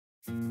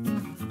Do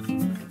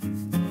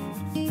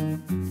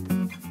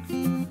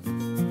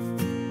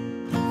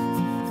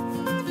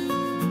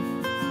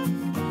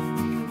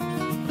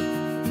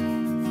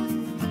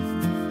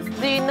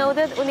you know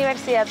that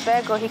Universidad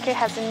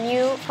has a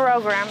new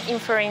program in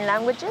foreign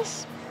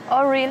languages?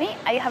 Oh, really?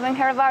 I haven't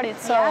heard about it,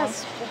 so...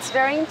 Yes, it's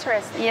very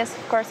interesting. Yes,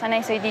 of course, a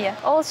nice idea.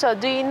 Also,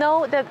 do you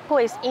know that who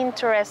is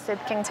interested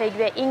can take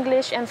the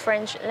English and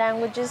French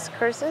languages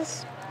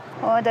courses?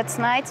 Oh, that's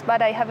nice,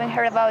 but I haven't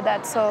heard about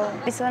that, so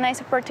this is a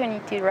nice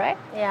opportunity, right?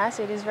 Yes,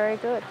 it is very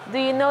good. Do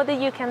you know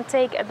that you can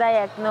take a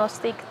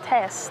diagnostic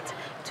test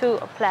to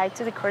apply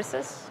to the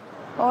courses?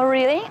 Oh,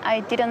 really?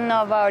 I didn't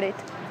know about it.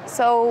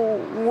 So,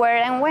 where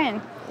and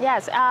when?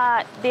 Yes,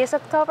 this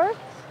October,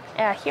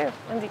 here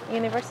in the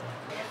university.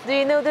 Do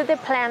you know that the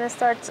plan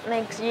starts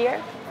next year?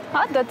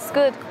 Oh, that's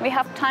good. We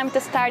have time to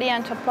study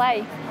and to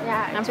apply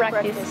and and to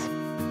practice. practice.